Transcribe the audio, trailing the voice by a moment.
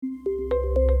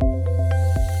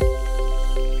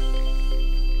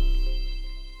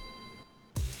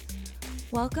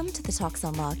Welcome to the Talks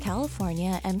on Law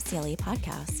California MCLE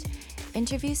podcast.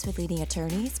 Interviews with leading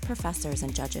attorneys, professors,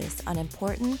 and judges on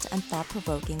important and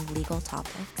thought-provoking legal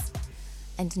topics.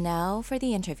 And now for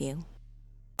the interview.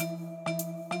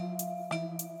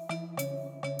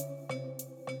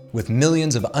 With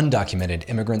millions of undocumented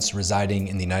immigrants residing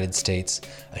in the United States,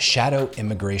 a shadow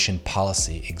immigration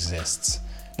policy exists,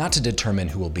 not to determine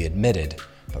who will be admitted,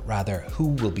 but rather who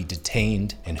will be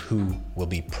detained and who will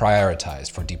be prioritized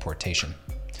for deportation.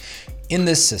 In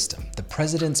this system, the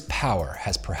president's power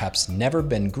has perhaps never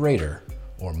been greater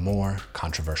or more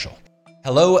controversial.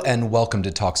 Hello and welcome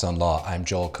to Talks on Law. I'm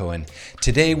Joel Cohen.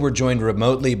 Today we're joined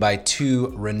remotely by two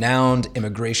renowned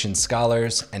immigration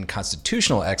scholars and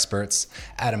constitutional experts,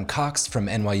 Adam Cox from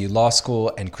NYU Law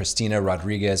School and Cristina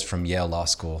Rodriguez from Yale Law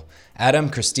School. Adam,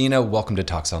 Cristina, welcome to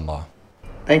Talks on Law.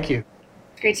 Thank you.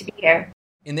 It's great to be here.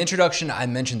 In the introduction, I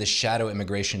mentioned the shadow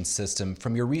immigration system.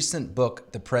 From your recent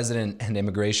book, The President and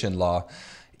Immigration Law,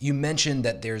 you mentioned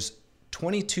that there's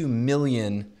 22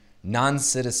 million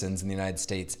non-citizens in the United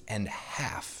States and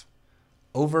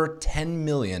over 10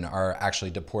 million are actually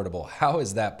deportable. How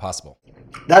is that possible?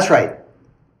 That's right.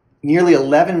 Nearly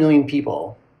 11 million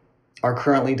people are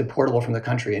currently deportable from the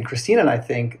country. And Cristina and I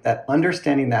think that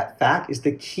understanding that fact is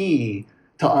the key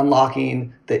to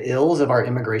unlocking the ills of our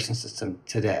immigration system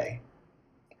today.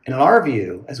 And in our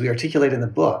view, as we articulate in the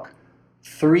book,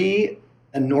 three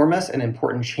enormous and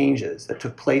important changes that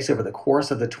took place over the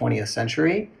course of the 20th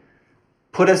century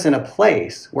put us in a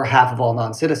place where half of all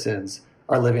non-citizens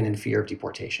are living in fear of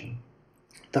deportation.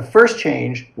 The first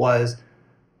change was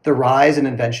the rise and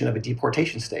invention of a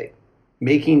deportation state,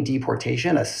 making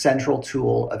deportation a central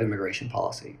tool of immigration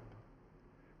policy.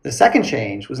 The second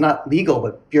change was not legal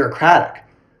but bureaucratic.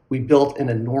 We built an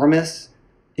enormous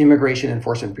immigration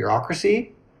enforcement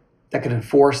bureaucracy that could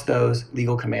enforce those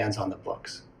legal commands on the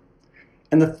books.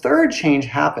 And the third change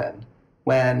happened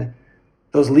when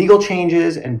those legal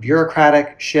changes and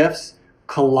bureaucratic shifts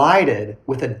collided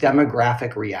with a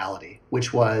demographic reality,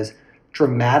 which was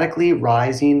dramatically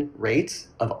rising rates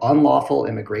of unlawful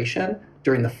immigration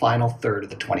during the final third of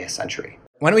the 20th century.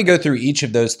 Why don't we go through each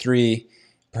of those three,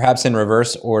 perhaps in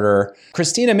reverse order?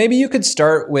 Cristina, maybe you could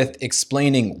start with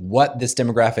explaining what this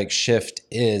demographic shift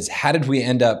is. How did we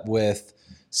end up with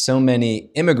so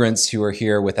many immigrants who are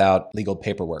here without legal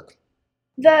paperwork?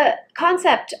 The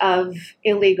concept of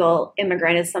illegal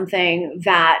immigrant is something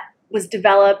that was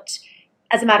developed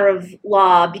as a matter of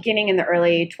law beginning in the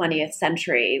early 20th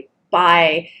century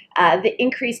by the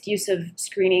increased use of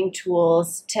screening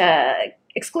tools to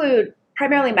exclude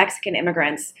primarily Mexican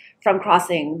immigrants from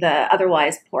crossing the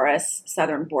otherwise porous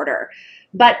southern border.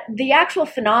 But the actual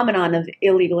phenomenon of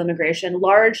illegal immigration,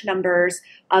 large numbers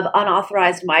of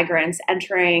unauthorized migrants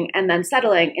entering and then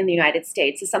settling in the United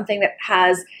States, is something that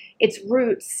has its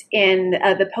roots in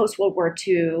the post-World War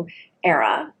II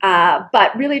era,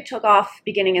 but really took off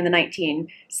beginning in the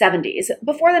 1970s.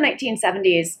 Before the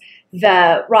 1970s,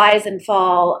 the rise and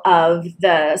fall of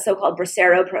the so-called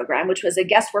Bracero program, which was a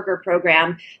guest worker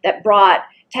program that brought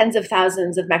tens of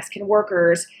thousands of Mexican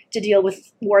workers to deal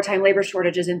with wartime labor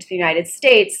shortages into the United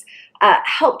States,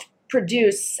 helped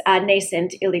produce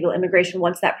nascent illegal immigration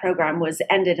once that program was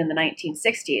ended in the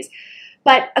 1960s.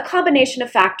 But a combination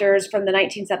of factors from the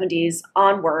 1970s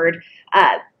onward,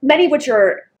 many of which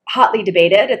are hotly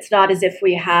debated, it's not as if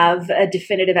we have a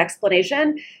definitive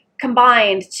explanation,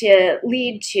 combined to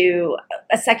lead to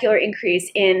a secular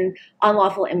increase in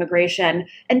unlawful immigration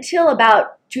until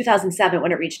about 2007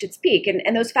 when it reached its peak.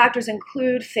 And those factors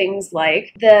include things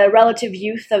like the relative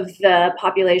youth of the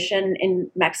population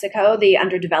in Mexico, the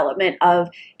underdevelopment of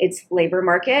its labor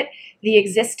market, the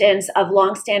existence of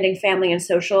longstanding family and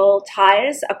social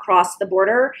ties across the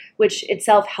border, which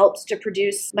itself helps to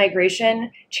produce migration,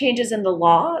 changes in the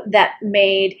law that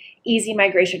made easy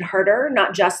migration harder,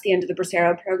 not just the end of the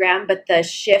Bracero program, but the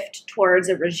shift towards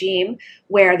a regime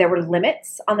where there were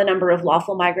limits on the number of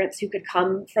lawful migrants who could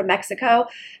come from Mexico,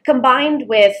 combined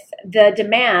with the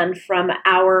demand from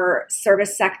our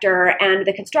service sector and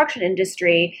the construction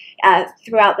industry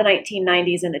throughout the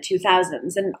 1990s and the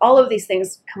 2000s. And all of these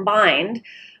things combined,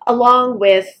 along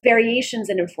with variations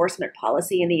in enforcement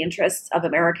policy in the interests of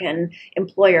American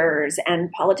employers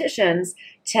and politicians,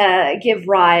 to give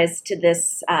rise to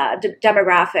this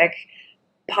demographic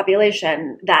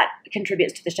population that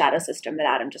contributes to the shadow system that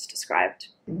Adam just described.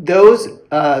 Those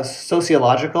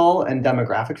sociological and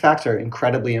demographic facts are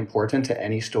incredibly important to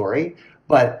any story.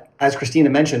 But as Cristina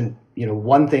mentioned,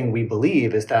 one thing we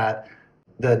believe is that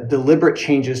the deliberate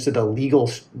changes to the legal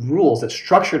rules that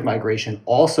structured migration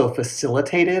also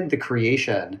facilitated the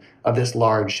creation of this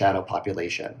large shadow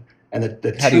population. And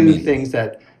the How do you two mean? things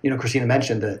that Cristina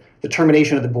mentioned, the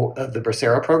termination of the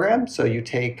Bracero program. So you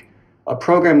take a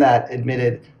program that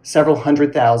admitted several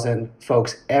 100,000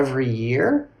 folks every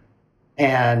year,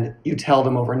 and you tell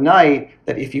them overnight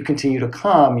that if you continue to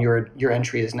come, your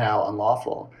entry is now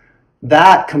unlawful.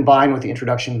 That, combined with the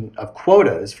introduction of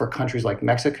quotas for countries like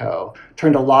Mexico,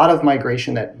 turned a lot of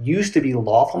migration that used to be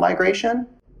lawful migration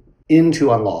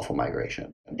into unlawful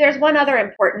migration. There's one other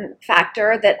important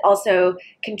factor that also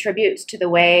contributes to the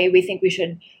way we think we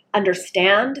should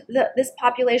understand this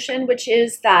population, which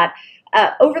is that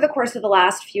over the course of the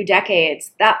last few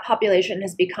decades, that population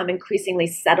has become increasingly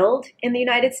settled in the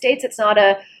United States. It's not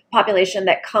a population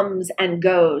that comes and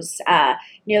goes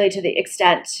nearly to the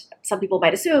extent some people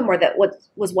might assume, or that what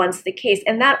was once the case.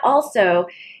 And that also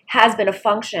has been a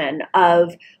function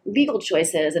of legal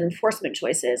choices and enforcement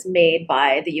choices made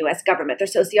by the US government. There are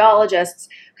sociologists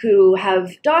who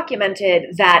have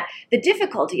documented that the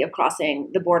difficulty of crossing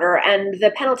the border and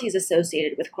the penalties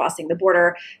associated with crossing the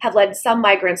border have led some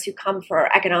migrants who come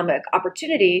for economic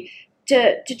opportunity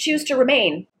to choose to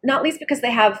remain, not least because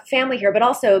they have family here, but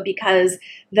also because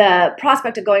the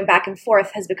prospect of going back and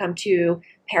forth has become too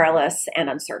perilous and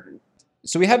uncertain.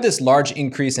 So we have this large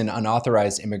increase in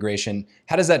unauthorized immigration.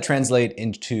 How does that translate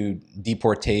into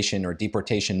deportation or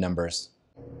deportation numbers?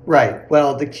 Right.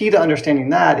 Well, the key to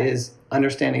understanding that is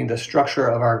understanding the structure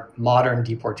of our modern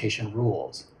deportation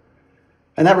rules.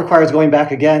 And that requires going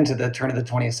back again to the turn of the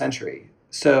 20th century.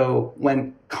 So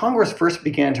when Congress first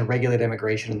began to regulate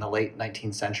immigration in the late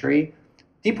 19th century,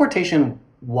 deportation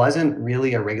wasn't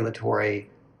really a regulatory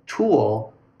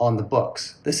tool on the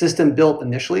books. The system built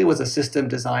initially was a system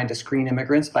designed to screen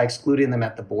immigrants by excluding them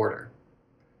at the border.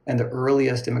 And the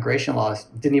earliest immigration laws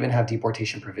didn't even have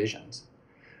deportation provisions.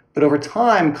 But over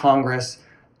time, Congress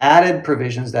added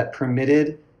provisions that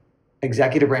permitted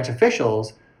executive branch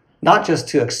officials not just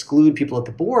to exclude people at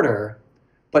the border,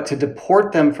 but to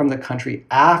deport them from the country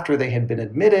after they had been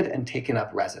admitted and taken up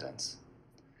residence.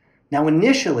 Now,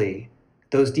 initially,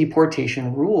 those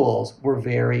deportation rules were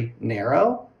very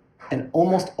narrow, and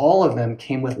almost all of them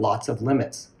came with lots of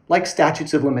limits, like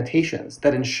statutes of limitations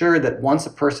that ensured that once a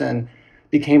person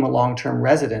became a long-term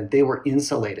resident, they were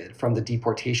insulated from the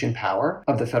deportation power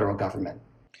of the federal government.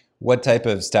 What type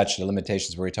of statute of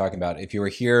limitations were we talking about? If you were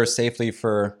here safely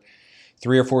for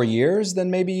 3 or 4 years, then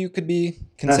maybe you could be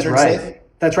considered safe?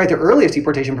 That's right. The earliest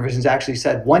deportation provisions actually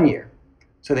said 1 year.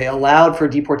 So they allowed for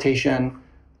deportation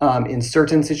in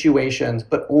certain situations,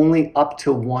 but only up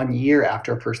to 1 year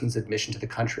after a person's admission to the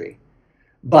country.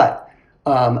 But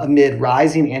amid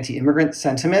rising anti-immigrant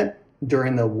sentiment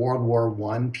during the World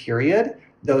War I period,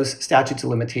 those statutes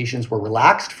of limitations were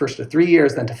relaxed, first to 3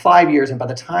 years, then to 5 years. And by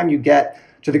the time you get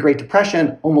to the Great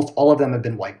Depression, almost all of them have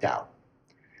been wiped out.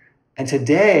 And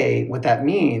today, what that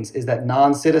means is that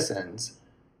non-citizens,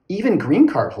 even green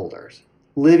card holders,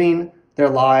 living their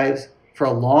lives for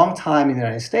a long time in the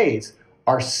United States,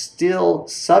 are still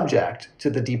subject to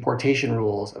the deportation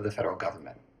rules of the federal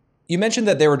government. You mentioned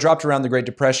that they were dropped around the Great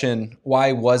Depression.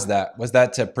 Why was that? Was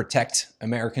that to protect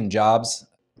American jobs?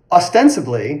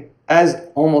 Ostensibly, as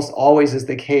almost always is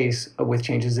the case with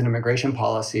changes in immigration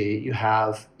policy, you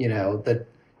have in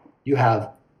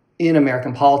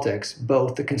American politics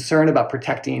both the concern about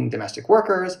protecting domestic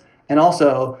workers and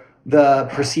also the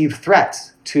perceived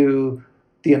threats to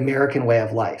the American way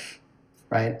of life,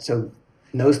 right? So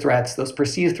those threats, those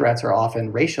perceived threats, are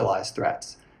often racialized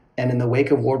threats. And in the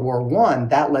wake of World War I,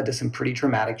 that led to some pretty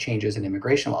dramatic changes in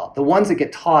immigration law. The ones that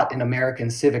get taught in American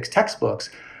civics textbooks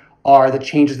are the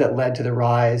changes that led to the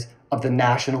rise of the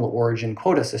national origin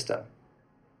quota system,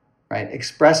 right?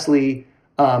 Expressly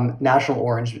national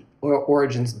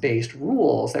origins-based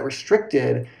rules that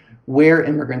restricted where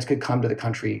immigrants could come to the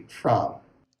country from.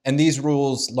 And these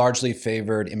rules largely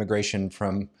favored immigration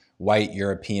from white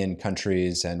European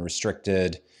countries and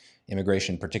restricted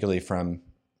immigration, particularly from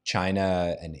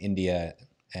China and India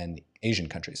and Asian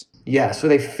countries. Yeah, so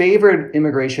they favored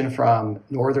immigration from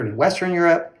Northern and Western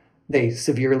Europe. They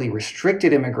severely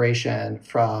restricted immigration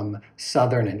from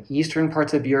Southern and Eastern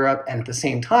parts of Europe. And at the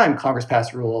same time, Congress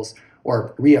passed rules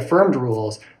or reaffirmed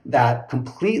rules that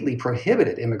completely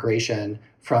prohibited immigration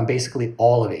from basically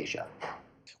all of Asia.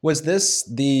 Was this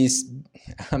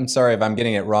I'm sorry if I'm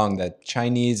getting it wrong, the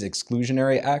Chinese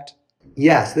Exclusionary Act?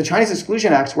 Yes, the Chinese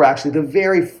Exclusion Acts were actually the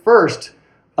very first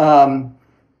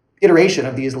iteration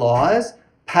of these laws,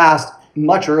 passed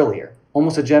much earlier,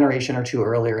 almost a generation or two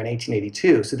earlier in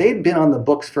 1882. So they'd been on the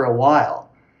books for a while.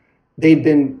 They'd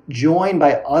been joined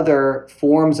by other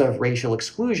forms of racial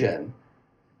exclusion.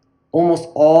 Almost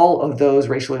all of those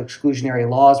racial exclusionary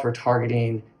laws were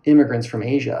targeting immigrants from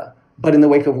Asia. But in the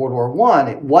wake of World War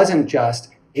I, it wasn't just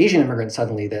Asian immigrants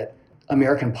suddenly that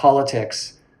American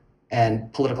politics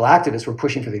and political activists were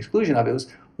pushing for the exclusion of. It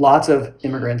was lots of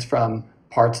immigrants from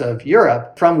parts of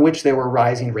Europe from which there were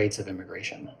rising rates of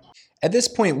immigration. At this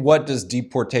point, what does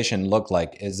deportation look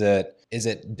like? Is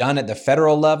it done at the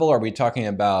federal level? Are we talking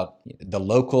about the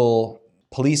local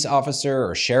police officer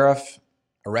or sheriff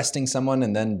arresting someone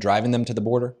and then driving them to the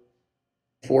border?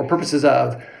 For purposes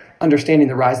of understanding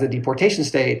the rise of the deportation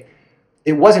state,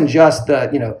 it wasn't just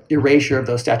the erasure of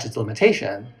those statutes of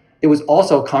limitation. It was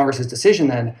also Congress's decision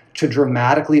then to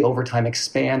dramatically over time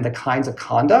expand the kinds of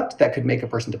conduct that could make a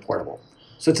person deportable.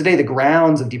 So today the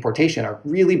grounds of deportation are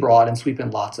really broad and sweep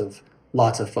in lots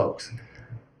of folks.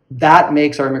 That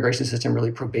makes our immigration system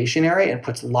really probationary and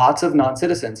puts lots of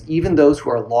non-citizens, even those who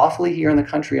are lawfully here in the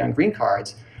country on green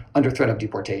cards, under threat of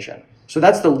deportation. So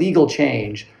that's the legal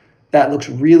change that looks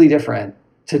really different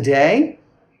today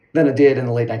than it did in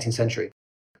the late 19th century.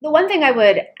 The one thing I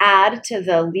would add to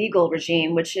the legal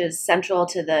regime, which is central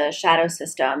to the shadow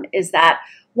system, is that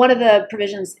one of the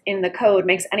provisions in the code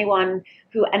makes anyone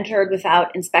who entered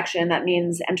without inspection, that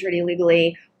means entered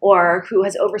illegally, or who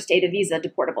has overstayed a visa,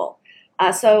 deportable.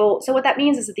 So what that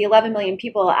means is that the 11 million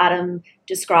people Adam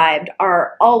described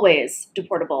are always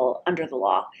deportable under the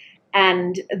law.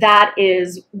 And that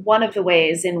is one of the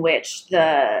ways in which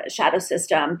the shadow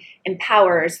system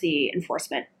empowers the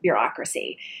enforcement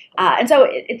bureaucracy. And so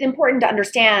it's important to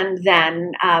understand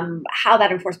then how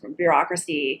that enforcement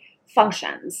bureaucracy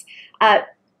functions.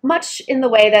 Much in the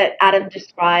way that Adam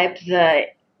described the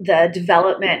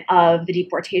development of the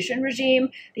deportation regime,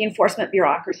 the enforcement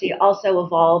bureaucracy also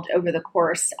evolved over the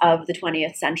course of the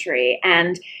 20th century.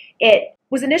 And it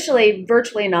was initially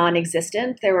virtually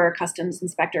non-existent. There were customs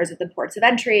inspectors at the ports of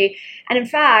entry. And in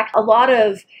fact, a lot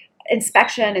of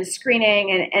inspection and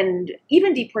screening and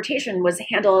even deportation was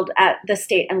handled at the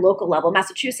state and local level.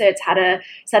 Massachusetts had a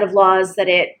set of laws that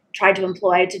it tried to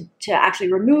employ to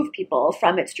actually remove people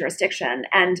from its jurisdiction.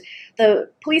 And the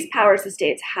police powers the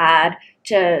states had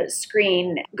to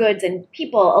screen goods and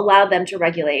people allowed them to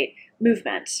regulate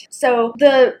movement. So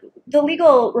the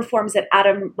legal reforms that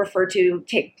Adam referred to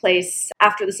take place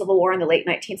after the Civil War in the late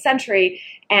 19th century.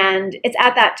 And it's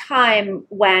at that time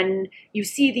when you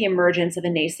see the emergence of a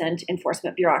nascent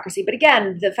enforcement bureaucracy. But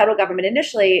again, the federal government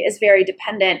initially is very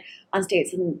dependent on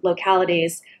states and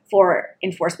localities for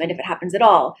enforcement if it happens at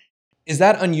all. Is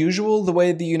that unusual, the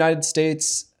way the United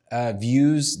States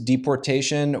views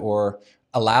deportation or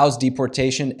allows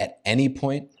deportation at any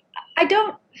point? I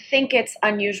don't think it's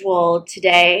unusual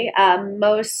today.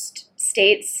 Most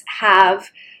states have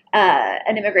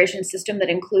an immigration system that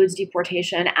includes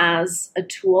deportation as a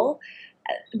tool.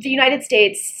 The United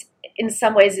States, in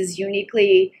some ways, is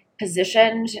uniquely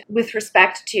positioned with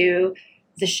respect to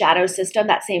the shadow system.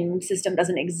 That same system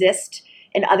doesn't exist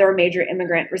in other major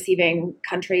immigrant receiving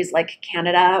countries like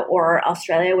Canada or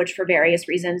Australia, which for various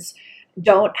reasons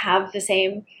don't have the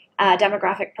same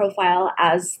demographic profile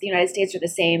as the United States or the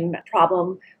same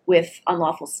problem with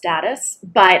unlawful status.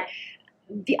 But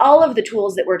all of the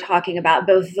tools that we're talking about,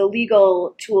 both the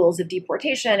legal tools of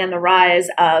deportation and the rise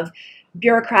of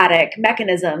bureaucratic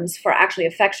mechanisms for actually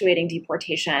effectuating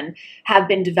deportation, have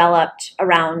been developed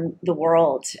around the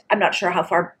world. I'm not sure how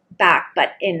far back,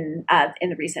 but in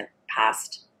the recent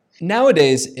past.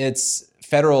 Nowadays, it's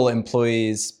federal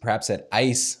employees, perhaps at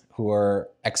ICE, who are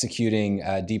executing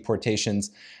deportations.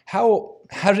 How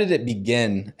did it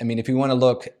begin? I mean, if you want to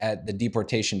look at the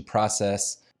deportation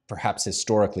process, perhaps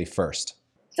historically first.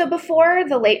 So before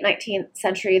the late 19th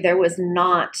century, there was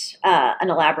not an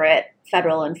elaborate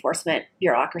federal enforcement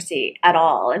bureaucracy at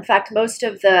all. In fact, most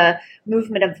of the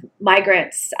movement of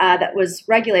migrants that was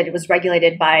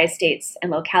regulated by states and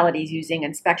localities using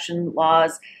inspection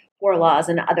laws, war laws,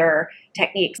 and other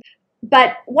techniques.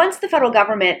 But once the federal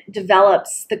government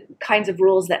develops the kinds of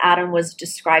rules that Adam was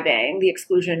describing, the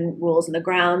exclusion rules and the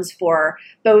grounds for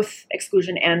both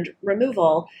exclusion and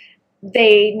removal,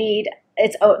 they need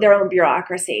their own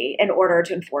bureaucracy in order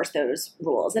to enforce those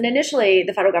rules. And initially,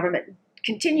 the federal government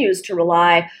continues to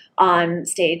rely on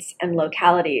states and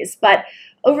localities. But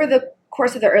over the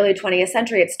course of the early 20th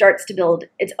century, it starts to build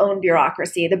its own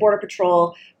bureaucracy. The Border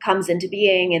Patrol comes into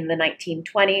being in the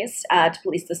 1920s to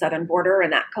police the southern border,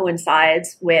 and that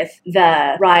coincides with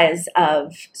the rise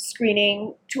of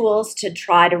screening tools to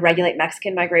try to regulate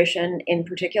Mexican migration in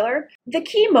particular. The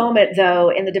key moment, though,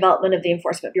 in the development of the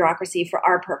enforcement bureaucracy for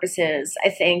our purposes, I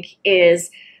think,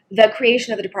 is the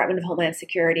creation of the Department of Homeland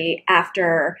Security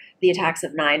after the attacks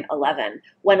of 9/11,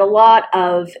 when a lot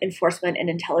of enforcement and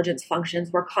intelligence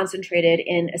functions were concentrated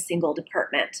in a single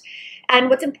department. And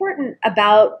what's important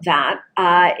about that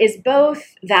is both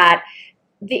that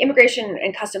the Immigration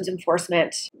and Customs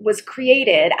Enforcement was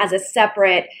created as a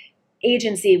separate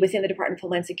agency within the Department of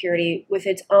Homeland Security with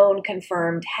its own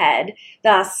confirmed head,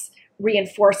 thus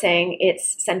reinforcing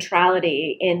its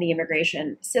centrality in the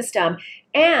immigration system,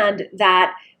 and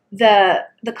that the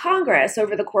Congress,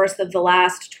 over the course of the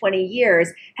last 20 years,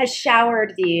 has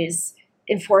showered these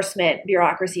enforcement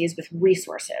bureaucracies with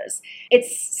resources.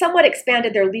 It's somewhat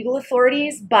expanded their legal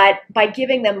authorities, but by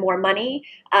giving them more money,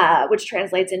 which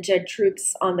translates into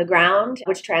troops on the ground,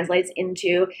 which translates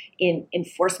into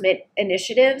enforcement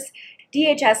initiatives,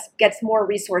 DHS gets more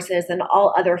resources than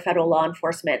all other federal law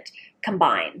enforcement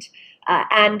combined.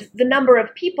 And the number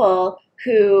of people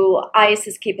who ICE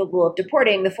is capable of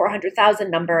deporting, the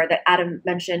 400,000 number that Adam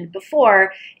mentioned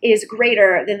before, is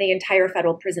greater than the entire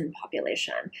federal prison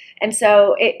population. And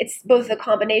so it's both a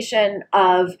combination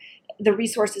of the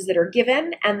resources that are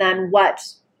given and then what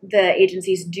the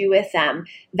agencies do with them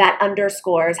that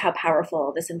underscores how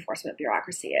powerful this enforcement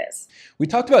bureaucracy is. We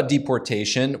talked about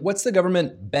deportation. What's the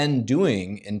government been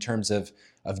doing in terms of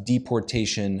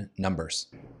deportation numbers?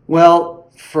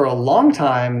 Well, for a long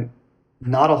time,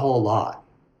 not a whole lot.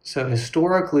 So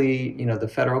historically, the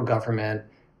federal government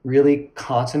really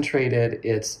concentrated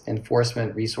its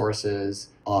enforcement resources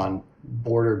on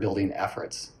border building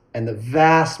efforts. And the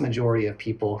vast majority of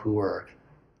people who were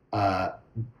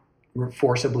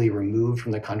forcibly removed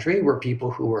from the country were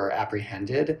people who were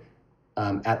apprehended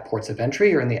at ports of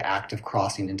entry or in the act of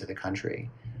crossing into the country.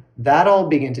 That all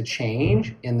began to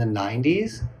change in the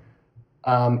 90s,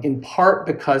 in part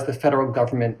because the federal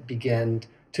government began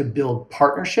to build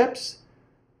partnerships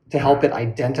to help it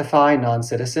identify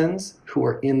non-citizens who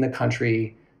are in the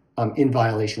country in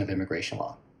violation of immigration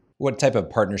law. What type of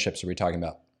partnerships are we talking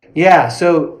about? Yeah,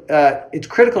 so it's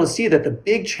critical to see that the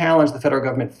big challenge the federal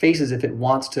government faces if it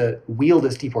wants to wield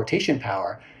its deportation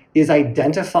power is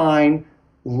identifying,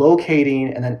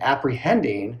 locating, and then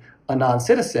apprehending a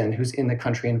non-citizen who's in the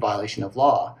country in violation of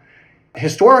law.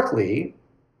 Historically,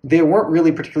 there weren't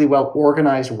really particularly well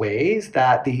organized ways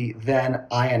that the then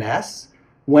INS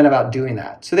went about doing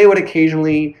that. So they would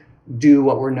occasionally do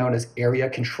what were known as area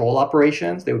control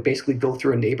operations. They would basically go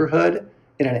through a neighborhood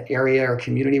in an area or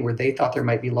community where they thought there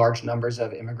might be large numbers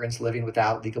of immigrants living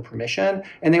without legal permission,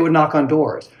 and they would knock on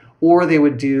doors. Or they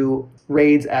would do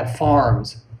raids at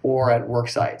farms or at work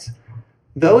sites.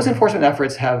 Those enforcement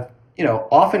efforts have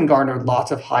often garnered lots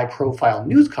of high-profile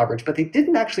news coverage, but they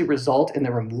didn't actually result in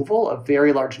the removal of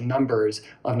very large numbers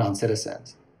of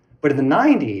non-citizens. But in the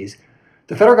 90s,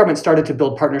 the federal government started to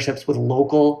build partnerships with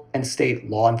local and state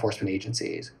law enforcement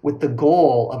agencies with the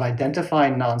goal of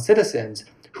identifying non-citizens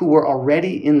who were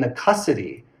already in the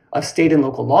custody of state and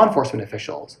local law enforcement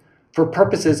officials for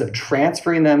purposes of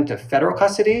transferring them to federal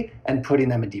custody and putting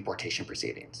them in deportation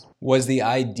proceedings. Was the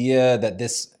idea that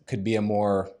this could be a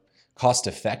more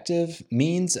cost-effective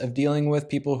means of dealing with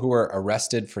people who are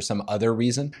arrested for some other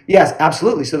reason? Yes,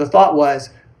 absolutely. So the thought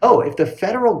was, if the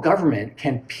federal government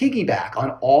can piggyback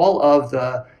on all of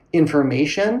the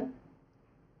information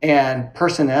and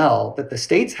personnel that the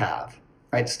states have,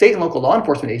 right? State and local law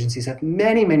enforcement agencies have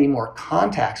many, many more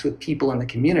contacts with people in the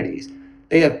communities.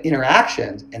 They have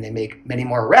interactions and they make many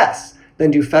more arrests than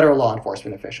do federal law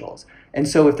enforcement officials. And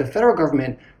so if the federal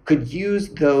government could use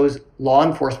those law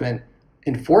enforcement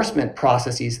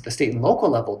processes at the state and local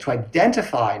level to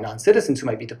identify non-citizens who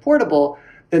might be deportable,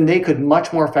 then they could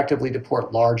much more effectively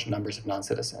deport large numbers of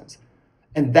non-citizens.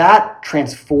 And that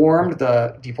transformed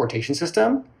the deportation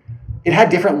system. It had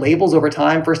different labels over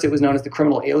time. First, it was known as the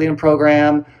Criminal Alien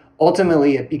Program.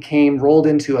 Ultimately, it became rolled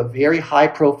into a very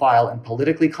high-profile and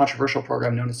politically controversial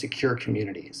program known as Secure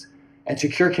Communities. And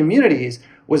Secure Communities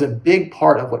was a big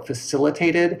part of what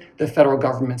facilitated the federal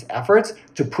government's efforts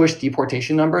to push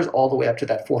deportation numbers all the way up to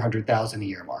that 400,000 a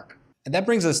year mark. And that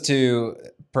brings us to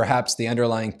perhaps the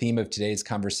underlying theme of today's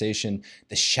conversation.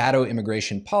 The shadow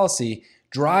immigration policy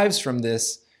drives from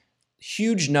this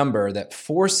huge number that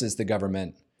forces the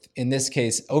government, in this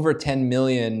case, over 10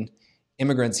 million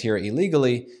immigrants here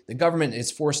illegally. The government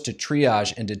is forced to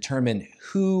triage and determine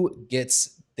who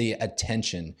gets the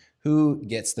attention, who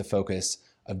gets the focus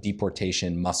of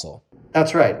deportation muscle.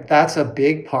 That's right. That's a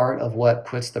big part of what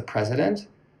puts the president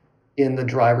in the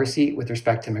driver's seat with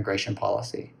respect to immigration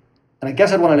policy. And I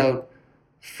guess I'd want to note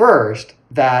first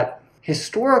that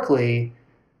historically,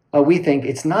 we think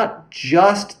it's not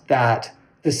just that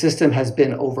the system has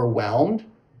been overwhelmed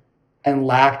and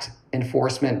lacked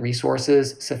enforcement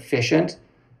resources sufficient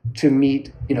to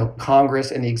meet,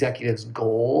 Congress and the executive's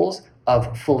goals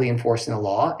of fully enforcing the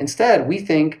law. Instead, we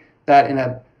think that in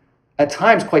a, at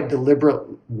times, quite deliberate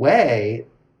way,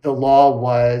 the law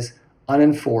was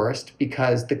unenforced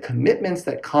because the commitments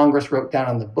that Congress wrote down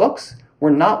on the books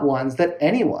were not ones that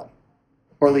anyone,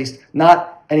 or at least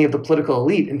not any of the political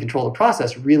elite in control of the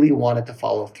process, really wanted to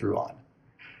follow through on.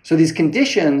 So these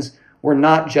conditions were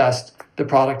not just the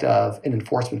product of an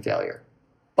enforcement failure.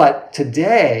 But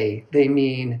today, they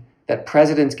mean that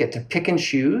presidents get to pick and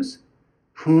choose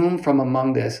whom from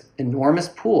among this enormous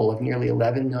pool of nearly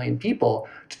 11 million people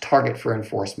to target for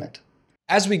enforcement.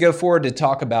 As we go forward to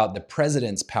talk about the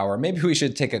president's power, maybe we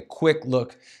should take a quick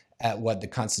look at what the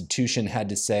Constitution had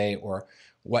to say, or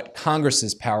what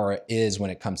Congress's power is when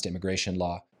it comes to immigration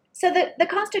law. So the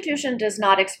Constitution does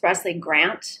not expressly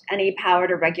grant any power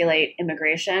to regulate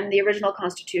immigration. The original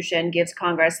Constitution gives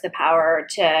Congress the power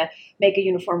to make a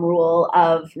uniform rule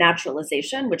of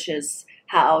naturalization, which is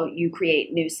how you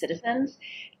create new citizens.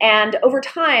 And over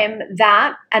time,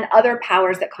 that and other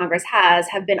powers that Congress has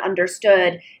have been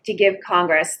understood to give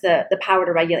Congress the power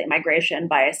to regulate migration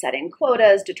by setting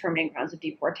quotas, determining grounds of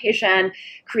deportation,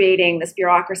 creating this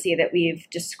bureaucracy that we've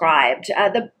described.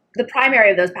 The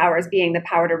primary of those powers being the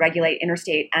power to regulate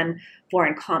interstate and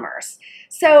foreign commerce.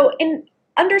 So in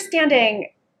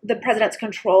understanding the president's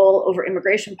control over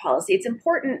immigration policy, it's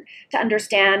important to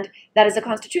understand that as a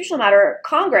constitutional matter,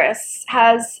 Congress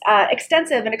has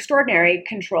extensive and extraordinary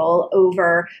control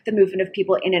over the movement of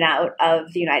people in and out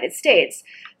of the United States.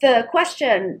 The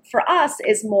question for us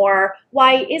is more,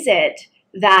 why is it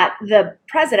that the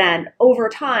president over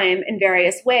time in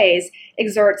various ways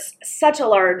exerts such a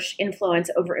large influence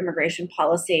over immigration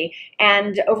policy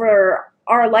and over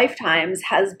our lifetimes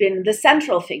has been the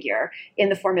central figure in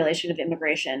the formulation of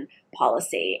immigration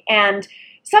policy? And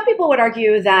some people would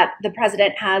argue that the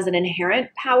president has an inherent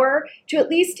power to at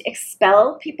least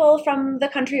expel people from the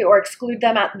country or exclude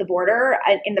them at the border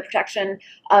in the protection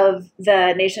of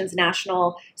the nation's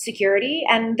national security.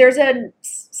 And there's a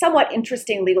somewhat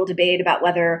interesting legal debate about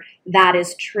whether that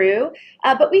is true.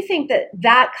 But we think that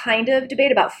that kind of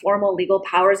debate about formal legal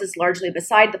powers is largely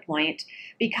beside the point,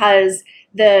 because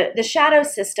the shadow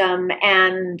system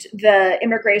and the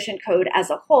immigration code as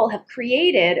a whole have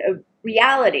created a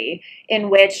reality in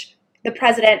which the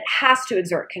president has to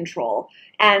exert control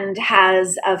and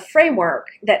has a framework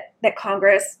that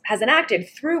Congress has enacted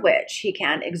through which he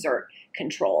can exert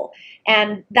control.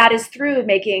 And that is through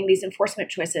making these enforcement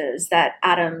choices that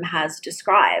Adam has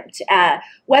described.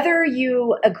 Whether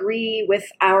you agree with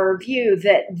our view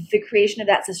that the creation of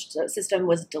that system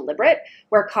was deliberate,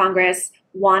 where Congress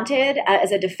wanted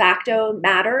as a de facto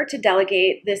matter to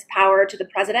delegate this power to the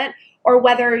president, or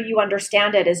whether you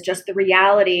understand it as just the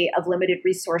reality of limited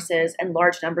resources and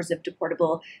large numbers of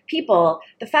deportable people,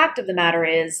 the fact of the matter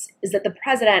is that the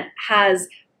president has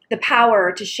the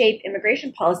power to shape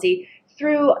immigration policy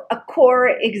through a core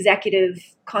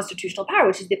executive constitutional power,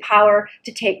 which is the power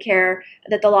to take care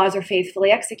that the laws are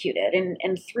faithfully executed.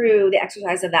 And through the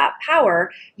exercise of that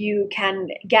power, you can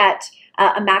get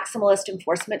a maximalist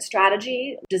enforcement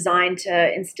strategy designed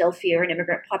to instill fear in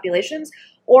immigrant populations,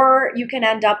 or you can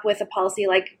end up with a policy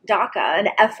like DACA, an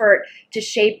effort to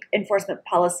shape enforcement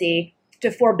policy to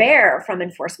forbear from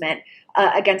enforcement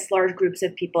against large groups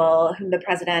of people whom the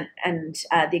president and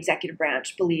the executive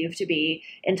branch believe to be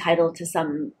entitled to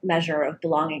some measure of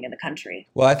belonging in the country.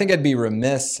 Well, I think I'd be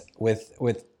remiss with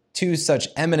two such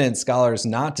eminent scholars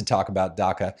not to talk about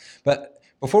DACA. But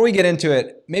before we get into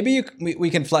it, maybe we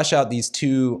can flesh out these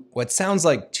two, what sounds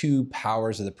like two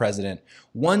powers of the president.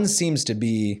 One seems to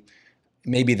be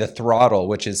maybe the throttle,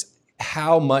 which is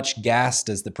how much gas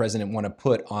does the president want to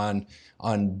put on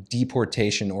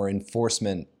deportation or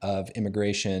enforcement of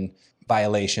immigration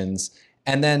violations?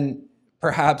 And then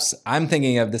perhaps I'm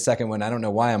thinking of the second one, I don't know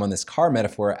why I'm on this car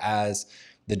metaphor, as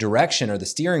the direction or the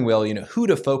steering wheel, who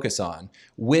to focus on,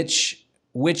 which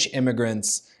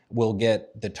immigrants will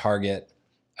get the target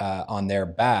on their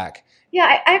back. Yeah,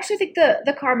 I actually think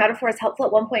the car metaphor is helpful.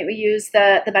 At one point, we use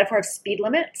the metaphor of speed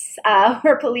limits,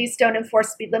 where police don't enforce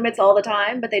speed limits all the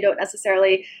time, but they don't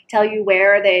necessarily tell you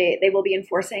where they will be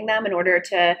enforcing them in order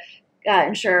to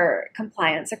ensure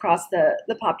compliance across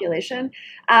the population.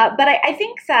 But I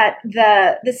think that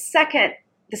the second,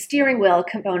 the steering wheel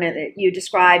component that you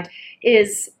described,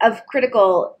 is of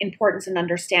critical importance in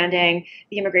understanding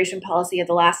the immigration policy of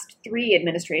the last three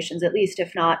administrations, at least,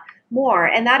 if not more.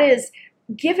 And that is,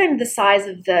 given the size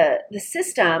of the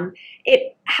system,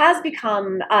 it has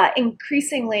become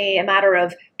increasingly a matter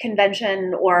of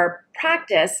convention or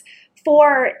practice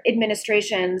for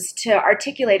administrations to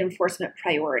articulate enforcement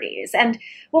priorities. And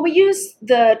when we use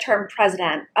the term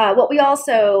president, what we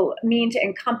also mean to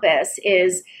encompass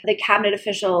is the cabinet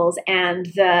officials and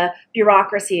the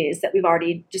bureaucracies that we've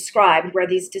already described, where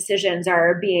these decisions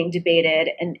are being debated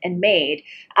and made,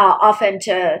 often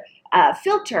to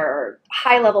filter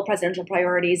high-level presidential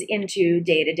priorities into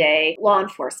day-to-day law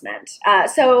enforcement.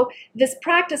 So this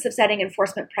practice of setting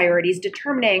enforcement priorities,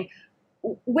 determining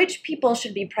which people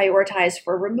should be prioritized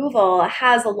for removal,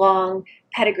 has a long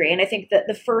pedigree. And I think that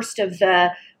the first of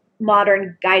the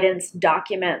modern guidance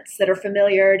documents that are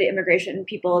familiar to immigration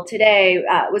people today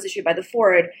was issued by the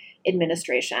Ford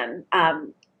administration,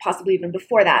 possibly even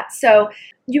before that. So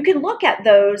you can look at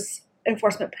those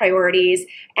enforcement priorities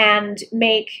and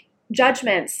make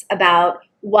judgments about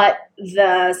what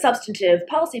the substantive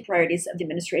policy priorities of the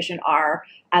administration are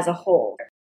as a whole.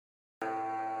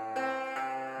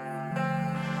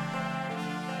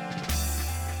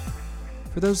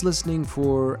 For those listening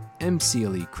for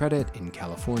MCLE credit in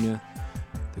California,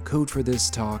 the code for this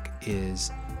talk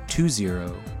is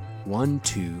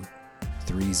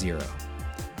 201230.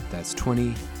 That's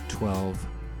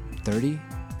 201230.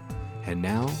 And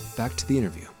now, back to the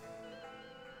interview.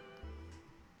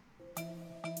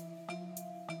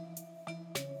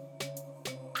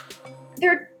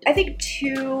 There are, I think,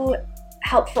 two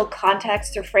helpful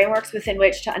contexts or frameworks within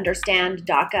which to understand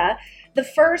DACA. The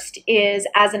first is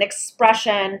as an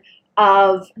expression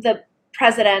of the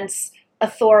president's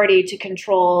authority to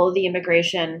control the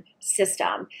immigration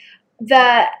system.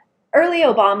 The early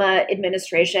Obama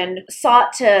administration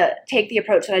sought to take the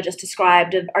approach that I just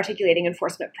described of articulating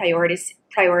enforcement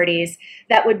priorities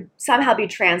that would somehow be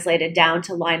translated down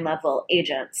to line-level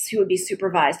agents who would be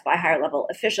supervised by higher-level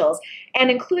officials, and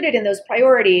included in those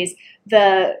priorities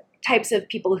the types of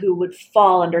people who would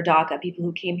fall under DACA, people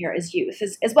who came here as youth,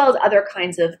 as well as other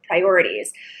kinds of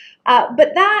priorities.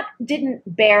 But that didn't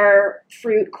bear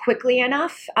fruit quickly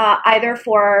enough, either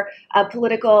for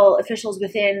political officials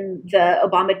within the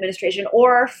Obama administration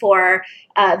or for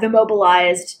the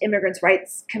mobilized immigrants'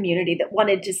 rights community that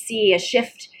wanted to see a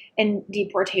shift in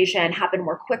deportation happen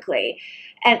more quickly.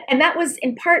 And that was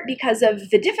in part because of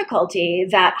the difficulty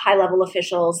that high-level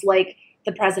officials like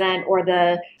the president or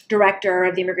the director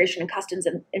of the Immigration and Customs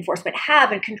Enforcement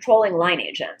have in controlling line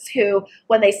agents who,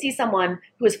 when they see someone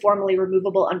who is formally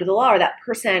removable under the law or that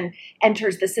person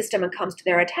enters the system and comes to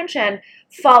their attention,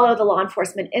 follow the law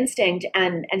enforcement instinct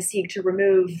and seek to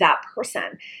remove that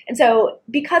person. And so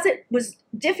because it was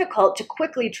difficult to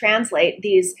quickly translate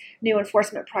these new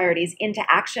enforcement priorities into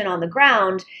action on the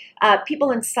ground, people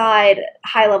inside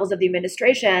high levels of the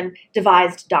administration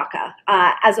devised DACA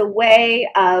as a way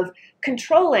of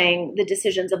controlling the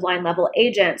decisions of line-level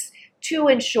agents to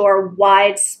ensure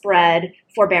widespread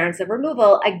forbearance of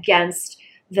removal against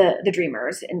the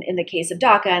Dreamers in the case of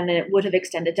DACA, and then it would have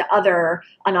extended to other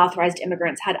unauthorized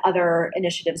immigrants had other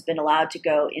initiatives been allowed to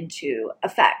go into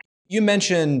effect. You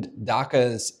mentioned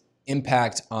DACA's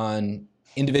impact on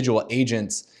individual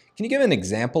agents. Can you give an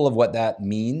example of what that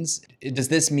means? Does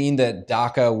this mean that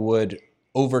DACA would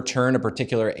overturn a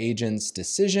particular agent's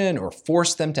decision or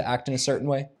force them to act in a certain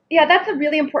way? Yeah, that's a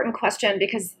really important question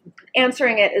because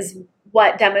answering it is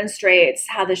what demonstrates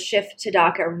how the shift to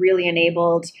DACA really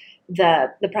enabled the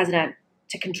president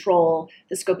to control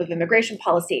the scope of immigration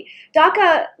policy.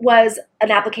 DACA was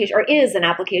an application, or is an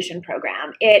application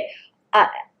program. It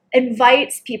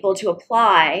invites people to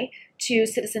apply to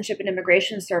Citizenship and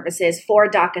Immigration Services for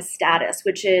DACA status,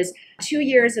 which is 2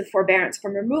 years of forbearance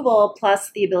from removal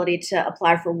plus the ability to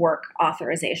apply for work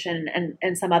authorization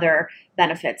and some other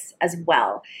benefits as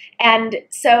well. And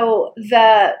so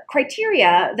the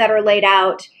criteria that are laid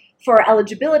out for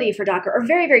eligibility for DACA are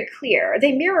very, very clear.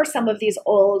 They mirror some of these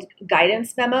old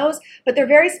guidance memos, but they're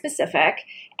very specific.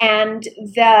 And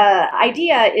the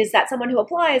idea is that someone who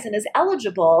applies and is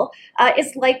eligible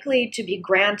is likely to be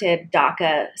granted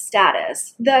DACA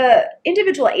status. The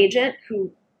individual agent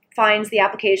who finds the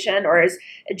application or is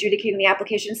adjudicating the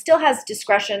application still has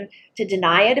discretion to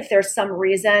deny it if there's some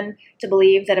reason to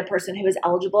believe that a person who is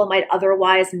eligible might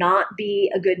otherwise not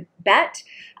be a good bet.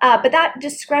 But that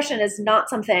discretion is not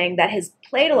something that has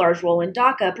played a large role in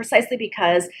DACA precisely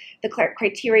because the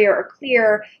criteria are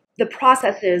clear. The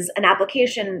process is an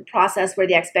application process where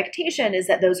the expectation is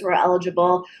that those who are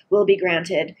eligible will be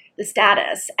granted the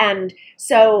status. And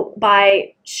so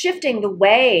by shifting the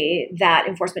way that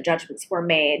enforcement judgments were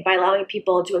made, by allowing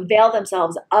people to avail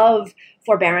themselves of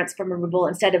forbearance from removal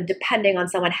instead of depending on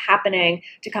someone happening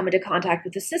to come into contact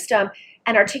with the system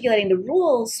and articulating the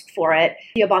rules for it,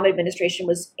 the Obama administration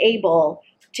was able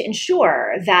to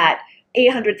ensure that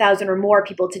 800,000 or more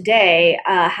people today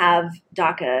have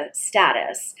DACA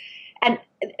status. And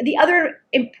the other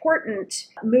important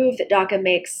move that DACA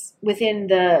makes within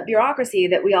the bureaucracy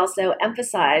that we also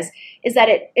emphasize is that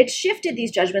it shifted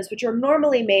these judgments, which are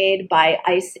normally made by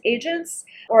ICE agents,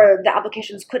 or the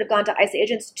applications could have gone to ICE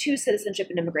agents, to Citizenship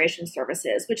and Immigration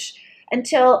Services, which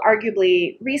until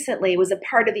arguably recently was a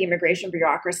part of the immigration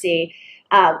bureaucracy,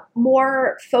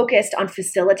 more focused on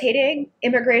facilitating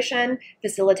immigration,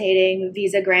 facilitating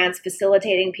visa grants,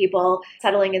 facilitating people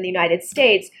settling in the United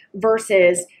States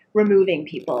versus removing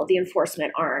people, the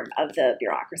enforcement arm of the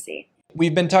bureaucracy.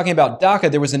 We've been talking about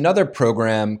DACA. There was another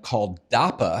program called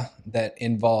DAPA that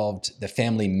involved the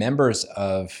family members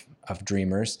of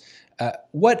Dreamers.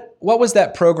 What was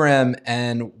that program,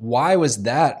 and why was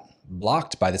that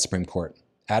blocked by the Supreme Court?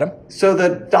 Adam? So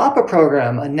the DAPA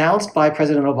program, announced by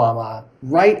President Obama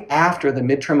right after the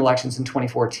midterm elections in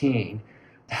 2014,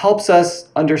 helps us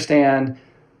understand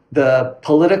the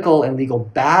political and legal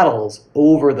battles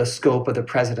over the scope of the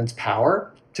president's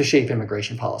power to shape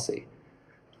immigration policy.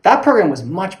 That program was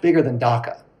much bigger than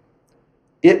DACA.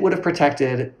 It would have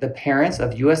protected the parents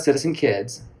of U.S. citizen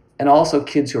kids and also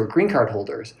kids who are green card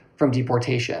holders from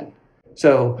deportation.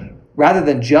 So rather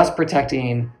than just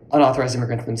protecting unauthorized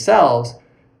immigrants themselves,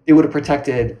 it would have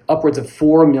protected upwards of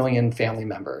 4 million family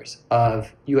members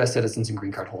of U.S. citizens and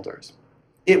green card holders.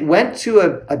 It went to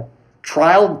a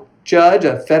trial judge,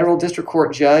 a federal district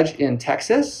court judge in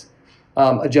Texas,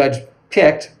 a judge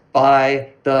picked by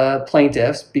the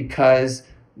plaintiffs because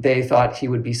they thought he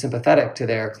would be sympathetic to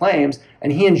their claims,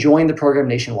 and he enjoined the program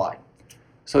nationwide.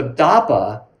 So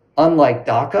DAPA, unlike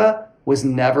DACA, was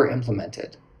never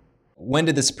implemented. When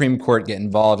did the Supreme Court get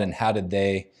involved, and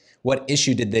what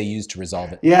issue did they use to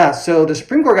resolve it? Yeah, so the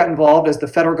Supreme Court got involved as the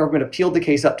federal government appealed the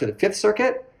case up to the Fifth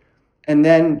Circuit and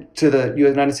then to the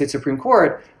United States Supreme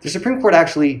Court. The Supreme Court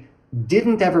actually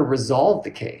didn't ever resolve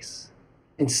the case.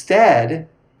 Instead,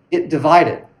 it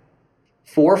divided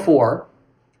 4-4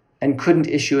 and couldn't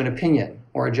issue an opinion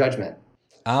or a judgment.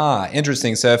 Ah,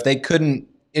 interesting. So if they couldn't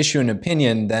issue an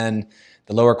opinion, then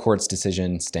the lower court's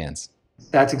decision stands.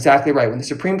 That's exactly right. When the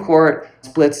Supreme Court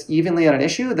splits evenly on an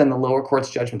issue, then the lower court's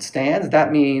judgment stands.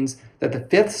 That means that the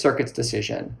Fifth Circuit's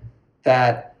decision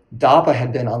that DAPA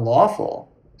had been unlawful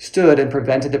stood and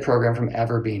prevented the program from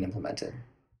ever being implemented.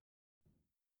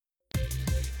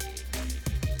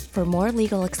 For more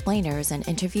legal explainers and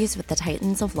interviews with the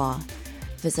titans of law,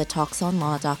 visit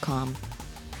talksonlaw.com.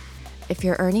 If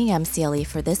you're earning MCLE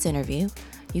for this interview,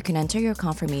 you can enter your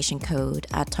confirmation code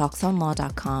at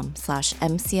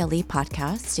talksonlaw.com/MCLE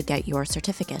podcast to get your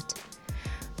certificate.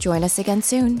 Join us again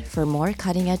soon for more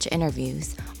cutting-edge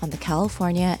interviews on the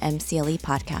California MCLE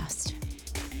podcast.